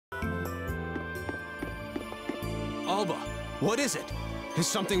Alba, what is it? Is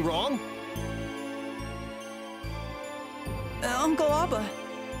something wrong? Uncle Alba.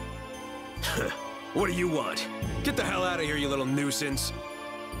 What do you want? Get the hell out of here, you little nuisance.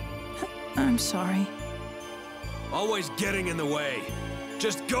 I'm sorry. Always getting in the way.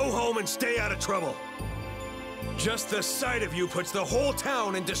 Just go home and stay out of trouble. Just the sight of you puts the whole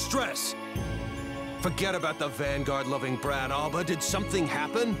town in distress. Forget about the Vanguard-loving brat, Alba. Did something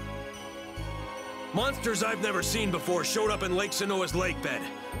happen? Monsters I've never seen before showed up in Lake Sanoa's lake bed.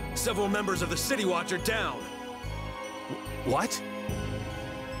 Several members of the City Watch are down. What?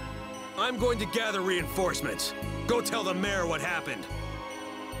 I'm going to gather reinforcements. Go tell the mayor what happened.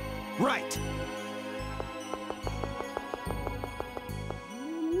 Right.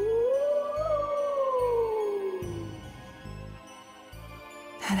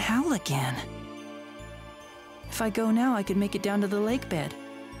 That howl again. If I go now, I could make it down to the lake bed.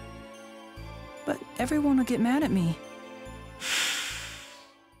 But everyone will get mad at me.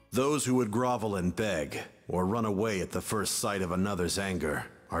 Those who would grovel and beg, or run away at the first sight of another's anger,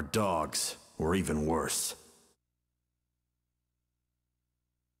 are dogs, or even worse.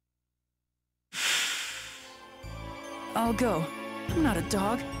 I'll go. I'm not a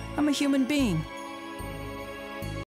dog. I'm a human being.